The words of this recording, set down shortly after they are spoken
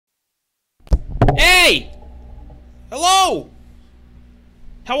Hey! Hello!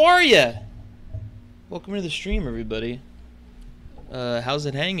 How are ya? Welcome to the stream, everybody. How's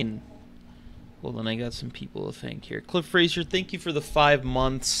it hanging? Hold on, I got some people to thank here. Cliff Fraser, thank you for the 5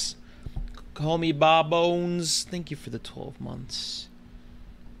 months. Call me Bob Bones, thank you for the 12 months.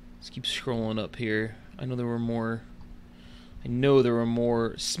 Let's keep scrolling up here. I know there were more.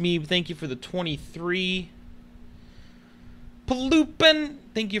 Smeeb, thank you for the 23. Palupin,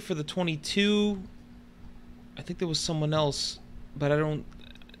 thank you for the 22. I think there was someone else, but I don't.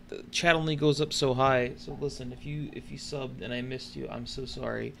 The chat only goes up so high. So listen, if you subbed and I missed you, I'm so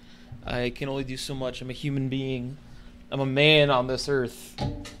sorry. I can only do so much. I'm a human being. I'm a man on this earth,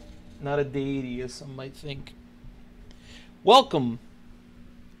 not a deity, as some might think. Welcome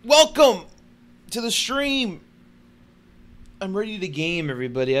to the stream. I'm ready to game,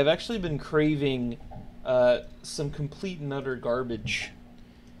 everybody. I've actually been craving some complete and utter garbage.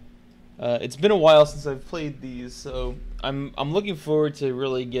 It's been a while since I've played these, so I'm looking forward to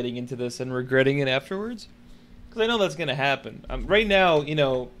really getting into this and regretting it afterwards, because I know that's gonna happen. Right now, you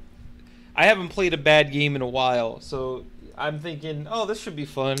know, I haven't played a bad game in a while, so I'm thinking, oh, this should be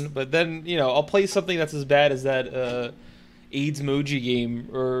fun. But then, you know, I'll play something that's as bad as that AIDS Moji game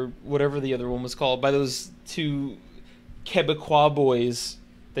or whatever the other one was called by those two Quebecois boys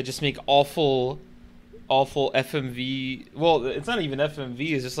that just make awful FMV. Well, it's not even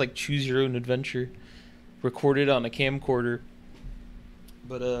FMV. It's just like choose your own adventure, recorded on a camcorder.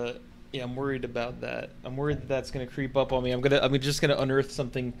 But yeah, I'm worried about that. I'm worried that that's gonna creep up on me. I'm just gonna unearth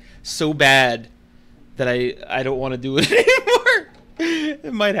something so bad that I don't want to do it anymore.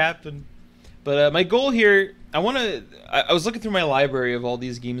 It might happen. But my goal here, I was looking through my library of all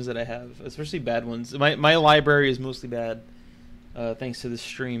these games that I have, especially bad ones. My library is mostly bad, thanks to this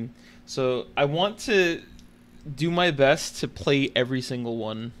stream. So I want to do my best to play every single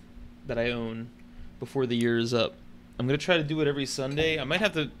one that I own before the year is up. I'm going to try to do it every Sunday. I might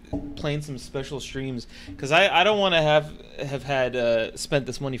have to plan some special streams, because I don't want to have had spent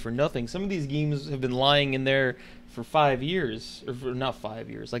this money for nothing. Some of these games have been lying in there for 5 years, or for, not 5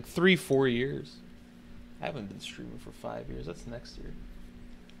 years, like 3-4 years. I haven't been streaming for 5 years. That's next year.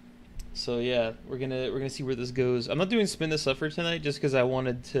 So yeah, we're gonna see where this goes. I'm not doing Spin the Suffer tonight just because I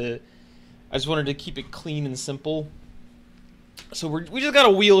just wanted to keep it clean and simple. So we just got a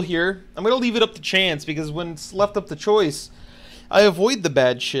wheel here. I'm gonna leave it up to chance, because when it's left up to choice, I avoid the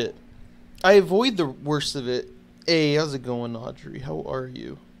bad shit. I avoid the worst of it. Hey, how's it going, Audrey? How are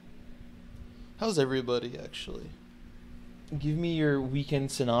you? How's everybody, actually? Give me your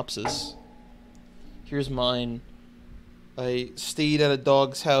weekend synopsis. Here's mine. I stayed at a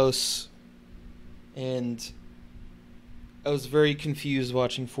dog's house, and I was very confused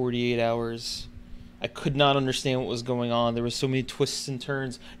watching 48 Hours. I could not understand what was going on. There were so many twists and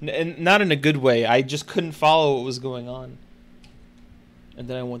turns, and not in a good way. I just couldn't follow what was going on. And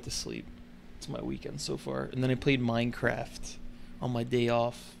then I went to sleep. It's my weekend so far. And then I played Minecraft on my day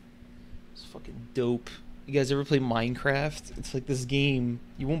off. It's fucking dope. You guys ever play Minecraft? It's like this game.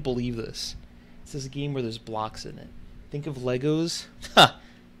 You won't believe this. It's this game where there's blocks in it. Think of Legos. Ha!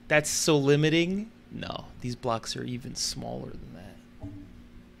 That's so limiting. No, these blocks are even smaller than that.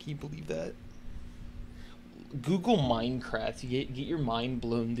 Can you believe that? Google Minecraft. You get your mind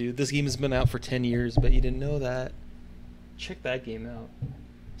blown, dude. This game has been out for 10 years, but you didn't know that. Check that game out.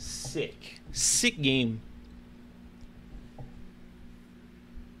 Sick. Sick game.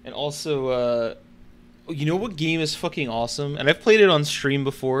 And also, you know what game is fucking awesome? And I've played it on stream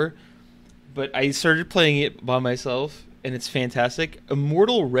before, but I started playing it by myself, and it's fantastic.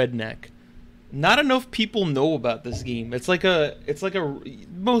 Immortal Redneck. Not enough people know about this game. It's like a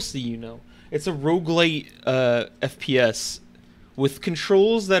most of you know. It's a roguelite FPS with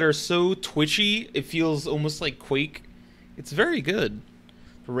controls that are so twitchy, it feels almost like Quake. It's very good.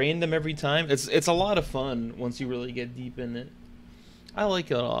 Random every time. It's a lot of fun once you really get deep in it. I like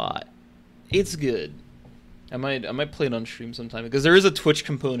it a lot. It's good. I might play it on stream sometime, because there is a Twitch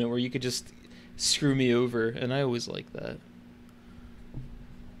component where you could just screw me over, and I always like that.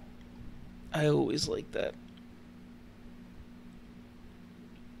 I always like that.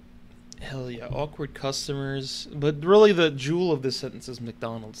 Hell yeah, awkward customers. But really the jewel of this sentence is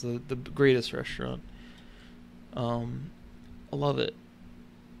McDonald's, the greatest restaurant. I love it.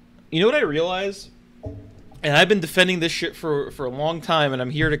 You know what I realize? And I've been defending this shit for a long time, and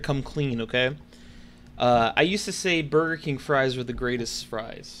I'm here to come clean, okay? I used to say Burger King fries were the greatest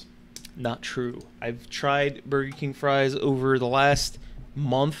fries. Not true. I've tried Burger King fries over the last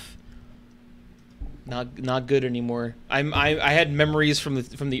month. Not good anymore. I had memories from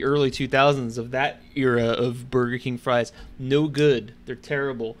the early 2000s of that era of Burger King fries. No good. They're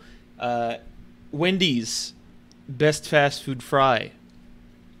terrible. Wendy's, best fast food fry.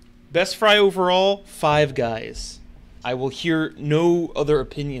 Best fry overall, Five Guys. I will hear no other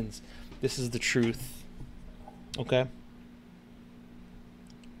opinions. This is the truth. Okay?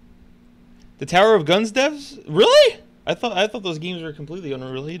 The Tower of Guns devs? Really? I thought those games were completely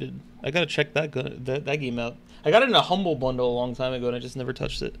unrelated. I gotta check that game out. I got it in a Humble bundle a long time ago and I just never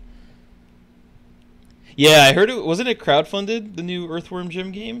touched it. Yeah, I heard it. Wasn't it crowdfunded, the new Earthworm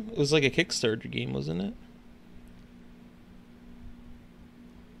Jim game? It was like a Kickstarter game, wasn't it?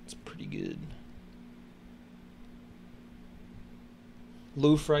 It's pretty good.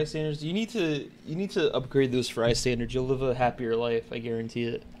 Low fry standards. You need to upgrade those fry standards. You'll live a happier life, I guarantee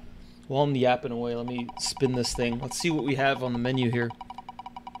it. While I'm yapping away, let me spin this thing. Let's see what we have on the menu here.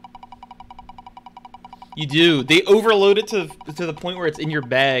 You do. They overload it to the point where it's in your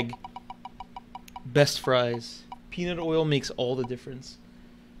bag. Best fries. Peanut oil makes all the difference.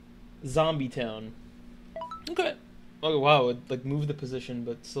 Zombie Town. Okay. Oh wow, it like moved the position,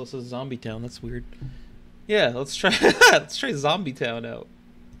 but still says Zombie Town. That's weird. Yeah, let's try let's try Zombie Town out.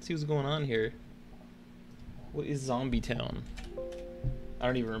 Let's see what's going on here. What is Zombie Town? I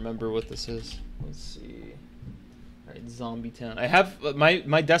don't even remember what this is. Let's see. Alright, Zombie Town. I have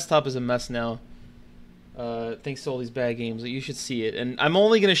my desktop is a mess now. Thanks to all these bad games. You should see it, and I'm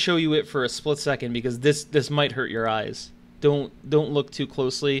only gonna show you it for a split second because this might hurt your eyes. Don't look too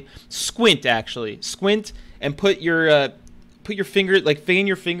closely. Squint, actually. Squint and put your finger, like fan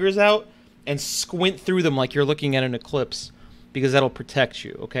your fingers out and squint through them like you're looking at an eclipse, because that'll protect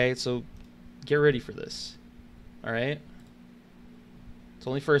you. Okay, so get ready for this. All right. It's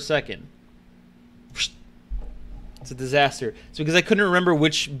only for a second. It's a disaster. It's because I couldn't remember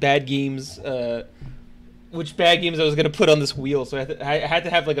which bad games I was gonna put on this wheel, so I had to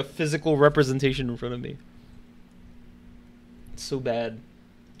have like a physical representation in front of me. It's so bad.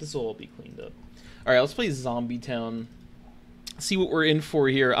 This will all be cleaned up. All right, let's play Zombie Town. See what we're in for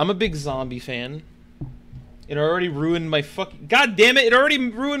here. I'm a big zombie fan. It already ruined my fucking... God damn it! It already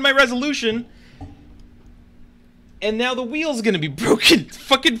ruined my resolution. And now the wheel's gonna be broken.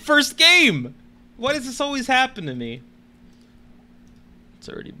 Fucking first game. Why does this always happen to me? It's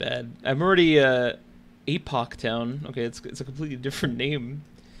already bad. I'm already Apoc Town. Okay, it's a completely different name.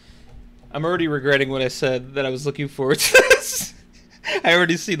 I'm already regretting what I said, that I was looking forward to this. I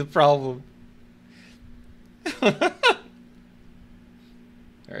already see the problem.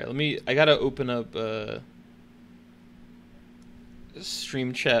 Alright, I gotta open up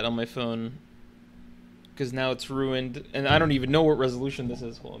stream chat on my phone, because now it's ruined, and I don't even know what resolution this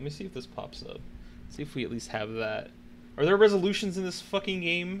is. Hold on, let me see if this pops up. See if we at least have that. Are there resolutions in this fucking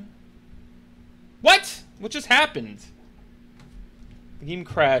game? What? What just happened? The game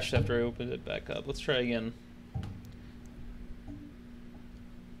crashed after I opened it back up. Let's try again.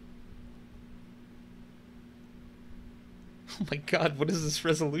 Oh my god, what is this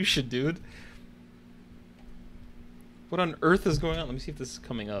resolution, dude? What on earth is going on? Let me see if this is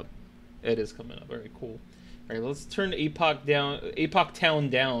coming up. It is coming up. Alright, cool. Alright, let's turn Apoc Town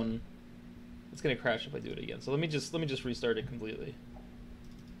down. It's gonna crash if I do it again. So let me just restart it completely.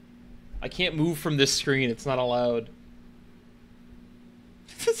 I can't move from this screen, it's not allowed.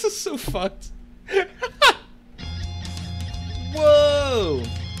 This is so fucked. Whoa!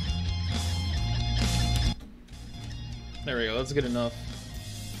 There we go, that's good enough.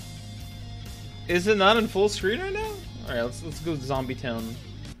 Is it not in full screen right now? Alright, let's go to Zombie Town.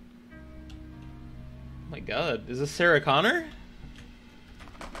 Oh my god, is this Sarah Connor?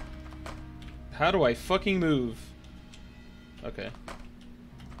 How do I fucking move? Okay.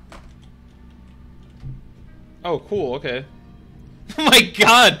 Oh, cool, okay. Oh my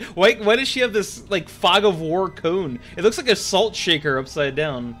god! Why does she have this, like, fog of war cone? It looks like a salt shaker upside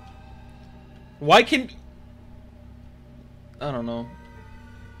down. Why can... I don't know.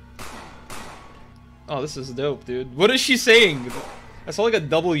 Oh, this is dope, dude. What is she saying? I saw like a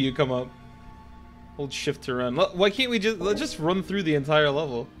W come up. Hold shift to run. Why can't we let's just run through the entire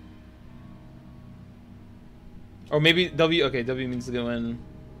level? Or maybe W... Okay, W means to go in.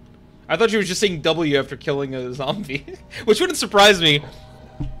 I thought she was just saying W after killing a zombie. Which wouldn't surprise me.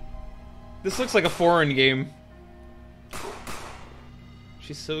 This looks like a foreign game.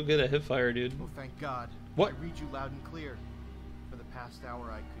 She's so good at hipfire, dude. Oh, thank God. What? I read you loud and clear. For the past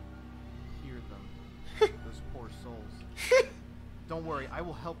hour, I could hear them. Those poor souls. Don't worry, I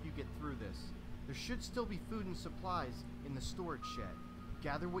will help you get through this. There should still be food and supplies in the storage shed.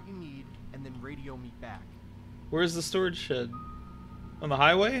 Gather what you need, and then radio me back. Where's the storage shed? On the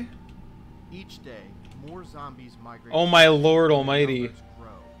highway? Each day, more zombies migrate. Oh my lord almighty.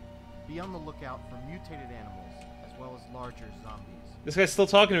 Grow. Be on the lookout for mutated animals, as well as larger zombies. This guy's still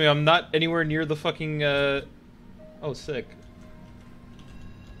talking to me. I'm not anywhere near the fucking, Oh, sick.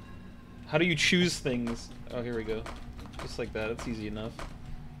 How do you choose things? Oh, here we go. Just like that. That's easy enough.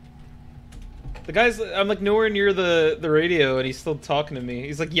 The guy's... I'm, like, nowhere near the radio, and he's still talking to me.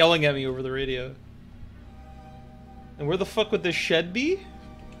 He's, like, yelling at me over the radio. And where the fuck would this shed be?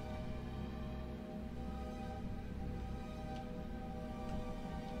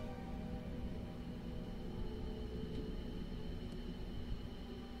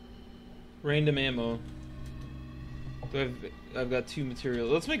 Random ammo. I've got 2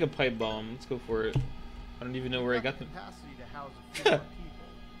 materials. Let's make a pipe bomb. Let's go for it. I don't even know where I got them. Capacity to house a few more people.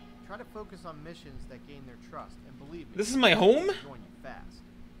 Try to focus on missions that gain their trust, and believe me, This is my home? join you fast.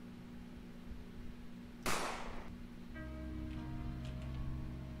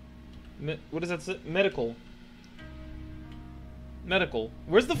 What does that say? Medical. Medical.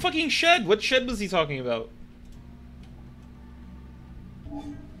 Where's the fucking shed? What shed was he talking about?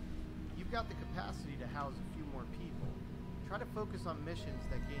 You've got the capacity to house a few more people. Try to focus on missions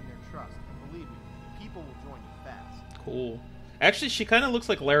that gain their trust, and believe me, people will join you fast. Cool. Actually, she kind of looks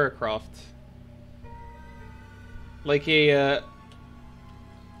like Lara Croft. Like a,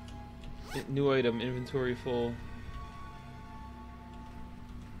 new item, inventory full.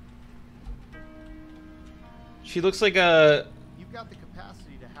 She looks like a... You've got the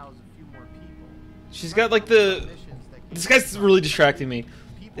capacity to house a few more people. She's got like the... This guy's really distracting me.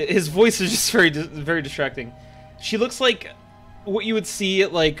 His voice is just very distracting. She looks like what you would see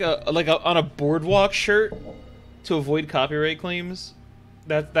at like on a boardwalk shirt to avoid copyright claims.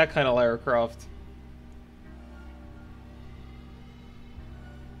 That kind of Lara Croft.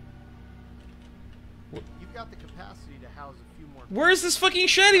 You've got the capacity to house a few more people. Where is this fucking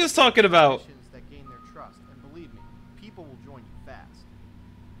shed he was talking about? Missions that gain their trust, and believe me, people will join you fast.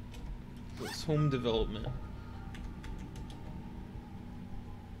 It's home development.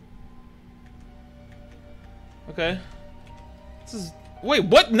 Okay. This is... Wait,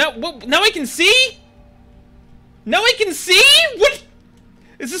 what? Now I can see? Now I can see? What?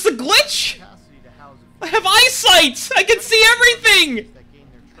 Is this a glitch? Capacity to house a I have eyesight! I can see everything! that gain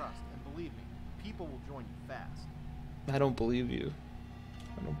their trust, and believe me, people will join you fast. I don't believe you.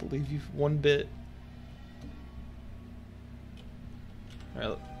 I don't believe you one bit.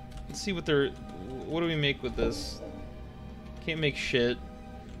 Alright, let's see what they're... What do we make with this? Can't make shit.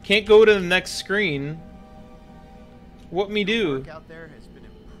 Can't go to the next screen. What me do? Work out there has been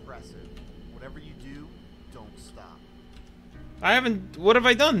impressive. Whatever you do, don't stop. I haven't... What have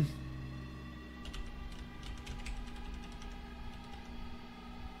I done?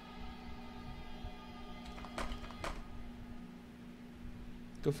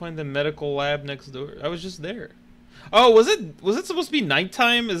 Go find the medical lab next door. I was just there. Oh, was it supposed to be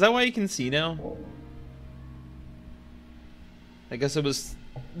nighttime? Is that why you can see now? I guess it was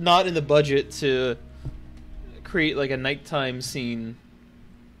not in the budget to create like a nighttime scene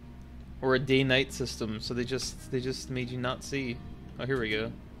or a day-night system, so they just made you not see. Oh, here we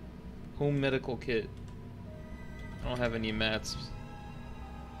go. Home medical kit. I don't have any mats.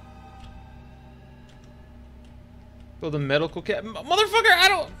 Build a medical kit. Motherfucker, I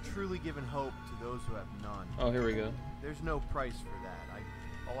don't... You've truly given hope to those who have none. Oh, here we go. There's no price for that.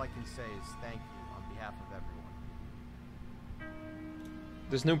 All I can say is thank you on behalf of everyone.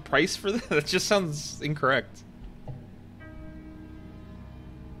 There's no price for that? That just sounds incorrect.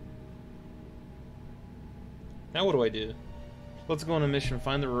 Now what do I do? Let's go on a mission.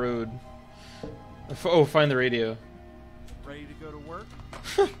 Find the road. Oh, find the radio. Ready to go to work?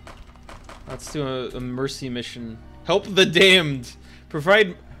 Let's do a mercy mission. Help the damned.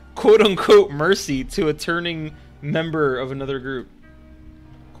 Provide quote-unquote mercy to a turning member of another group.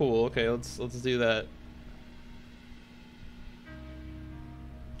 Cool. Okay, let's do that.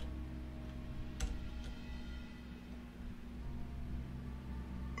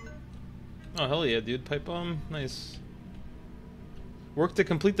 Oh hell yeah, dude! Pipe bomb, nice. Work to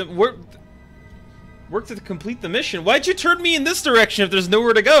complete the work to complete the mission. Why'd you turn me in this direction if there's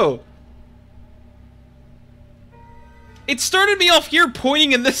nowhere to go? It started me off here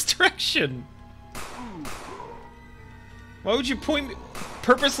pointing in this direction. Why would you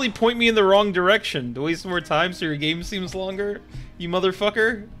purposely point me in the wrong direction? To waste more time so your game seems longer? You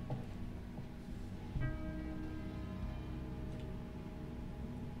motherfucker?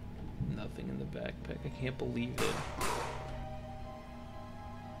 Nothing in the backpack. I can't believe it.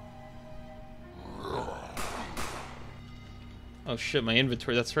 Oh shit, my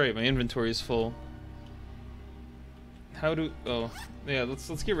inventory. That's right, my inventory is full. How do... Oh, yeah,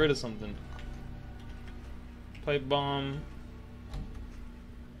 let's get rid of something. Pipe bomb.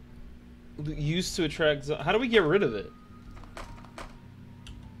 Used to attract... How do we get rid of it?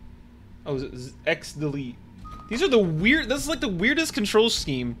 Oh, X delete. These are the weird... This is like the weirdest control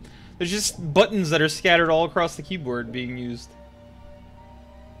scheme. There's just buttons that are scattered all across the keyboard being used.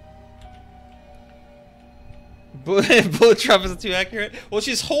 Bullet drop isn't too accurate. Well,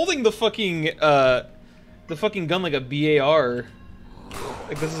 she's holding the fucking gun like a BAR.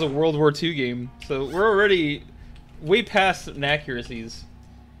 Like this is a World War II game, so we're already way past inaccuracies.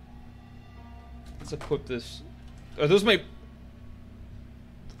 Let's equip this. Are those my...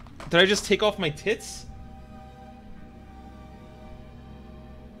 Did I just take off my tits?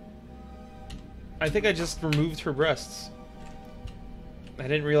 I think I just removed her breasts. I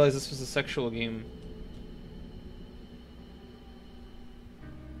didn't realize this was a sexual game.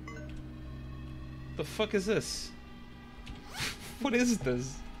 The fuck is this? What is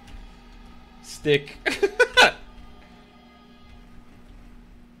this? Stick.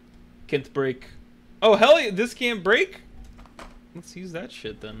 Can't break. Oh hell yeah, this can't break? Let's use that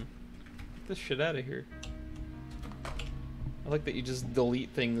shit then. Get this shit out of here. I like that you just delete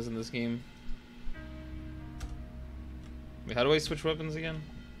things in this game. Wait, how do I switch weapons again?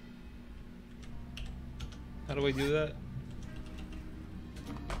 How do I do that?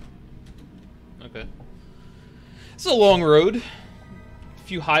 Okay. It's a long road. A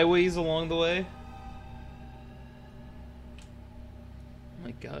few highways along the way. Oh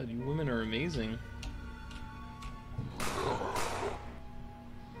my god, you women are amazing.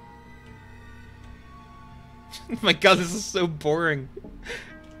 Oh my god, this is so boring.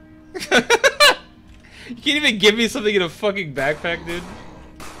 You can't even give me something in a fucking backpack, dude.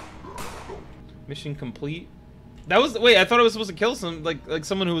 Mission complete. That was... Wait, I thought I was supposed to kill some... Like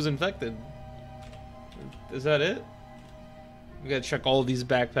someone who was infected. Is that it? We gotta check all of these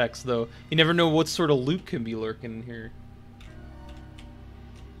backpacks, though. You never know what sort of loot can be lurking in here.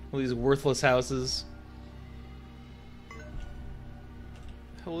 All these worthless houses.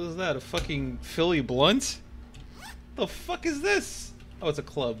 The hell is that? A fucking Philly blunt? The fuck is this? Oh, it's a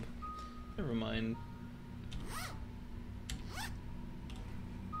club. Never mind.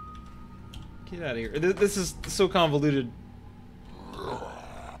 Get out of here. This is so convoluted. Oh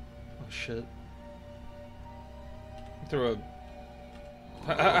shit. Throw a...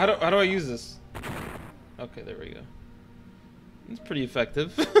 How do I use this? Okay, there we go. It's pretty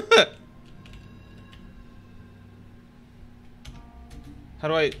effective. How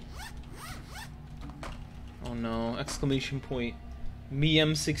do I... Oh no, exclamation point. Me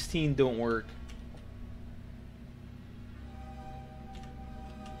M16 don't work.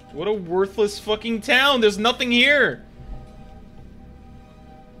 What a worthless fucking town! There's nothing here!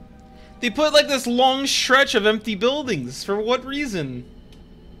 They put like this long stretch of empty buildings. For what reason?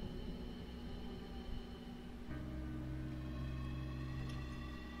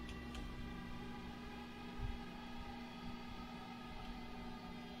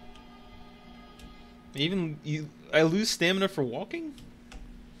 I lose stamina for walking?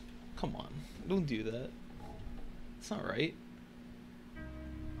 Come on, don't do that. It's not right.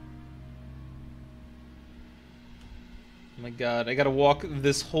 Oh my god, I gotta walk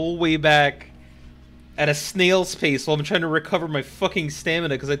this whole way back at a snail's pace while I'm trying to recover my fucking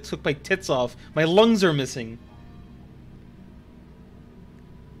stamina because I took my tits off. My lungs are missing.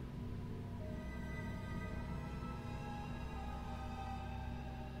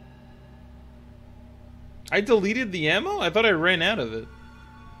 I deleted the ammo? I thought I ran out of it.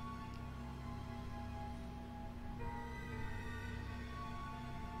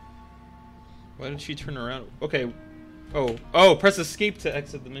 Why did she turn around? Okay. Oh, press escape to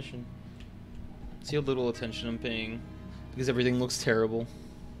exit the mission. See how little attention I'm paying. Because everything looks terrible.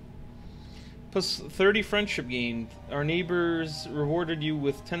 Plus 30 friendship gained. Our neighbors rewarded you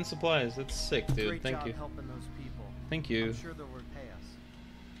with 10 supplies. That's sick, dude. Great Thank job you. helping those people. Thank you. I'm sure they'll repay us.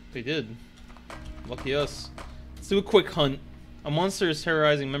 They did. Lucky us. Let's do a quick hunt. A monster is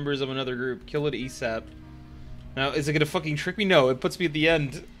terrorizing members of another group. Kill it ASAP. Now, is it gonna fucking trick me? No, it puts me at the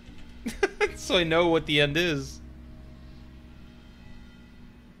end. So I know what the end is.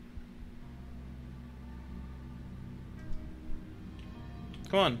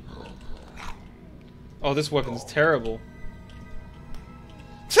 Come on. Oh, this weapon's terrible.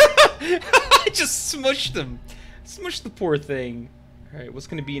 I just smushed him. Smushed the poor thing. Alright, what's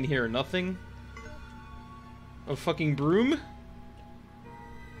gonna be in here? Nothing? A fucking broom?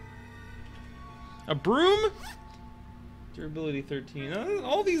 A broom? Durability 13.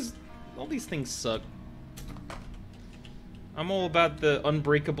 All these things suck. I'm all about the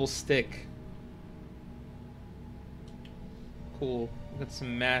unbreakable stick. Cool. Got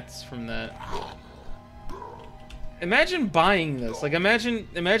some mats from that. Imagine buying this. Like,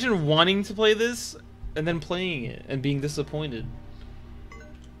 imagine wanting to play this and then playing it and being disappointed.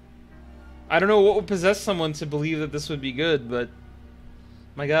 I don't know what would possess someone to believe that this would be good, but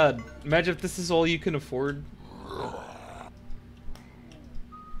my god, imagine if this is all you can afford.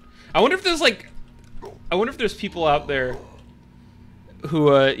 I wonder if there's people out there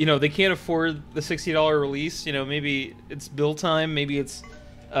who, you know, they can't afford the $60 release. You know, maybe it's bill time, maybe it's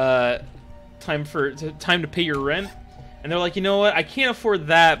time to pay your rent, and they're like, you know what, I can't afford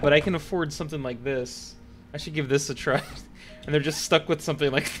that, but I can afford something like this. I should give this a try. And they're just stuck with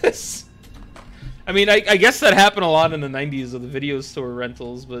something like this. I mean, I guess that happened a lot in the 90s with the video store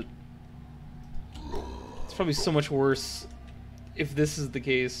rentals, but it's probably so much worse if this is the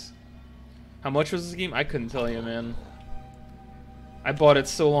case. How much was this game? I couldn't tell you, man. I bought it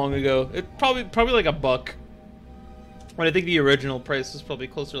so long ago. It probably like $1. But I think the original price was probably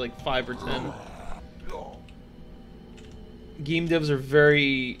closer to like 5 or 10. Game devs are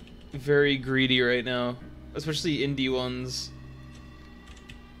very, very greedy right now, especially indie ones.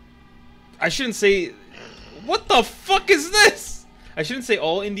 I shouldn't say... What the fuck is this? I shouldn't say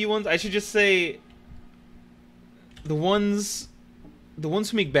all indie ones. I should just say the ones who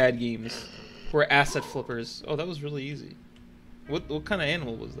make bad games, who are asset flippers. Oh, that was really easy. What kind of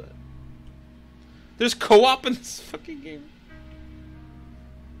animal was that? There's co-op in this fucking game.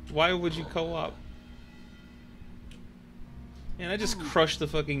 Why would you co-op? Man, I just crushed the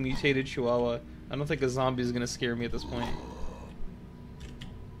fucking mutated chihuahua. I don't think a zombie is gonna scare me at this point.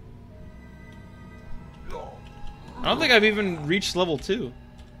 I don't think I've even reached level 2.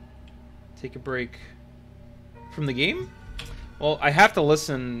 Take a break from the game? Well, I have to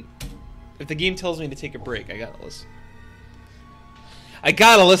listen. If the game tells me to take a break, I gotta listen. I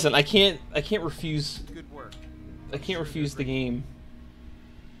gotta listen. I can't refuse. Good work. I can't refuse the game.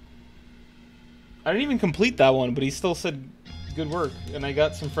 I didn't even complete that one, but he still said good work, and I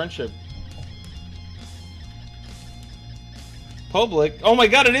got some friendship. Public. Oh my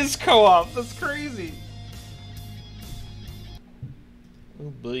god, it is co-op. That's crazy. Oh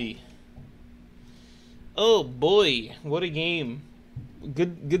boy. Oh boy, what a game.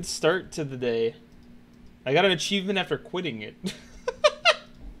 Good start to the day. I got an achievement after quitting it.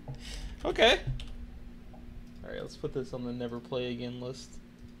 Okay. Alright, let's put this on the never play again list.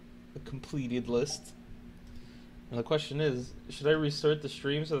 The completed list. And the question is, should I restart the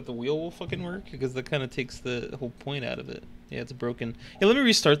stream so that the wheel will fucking work? Because that kind of takes the whole point out of it. Yeah, it's broken. Yeah, let me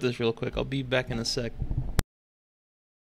restart this real quick. I'll be back in a sec.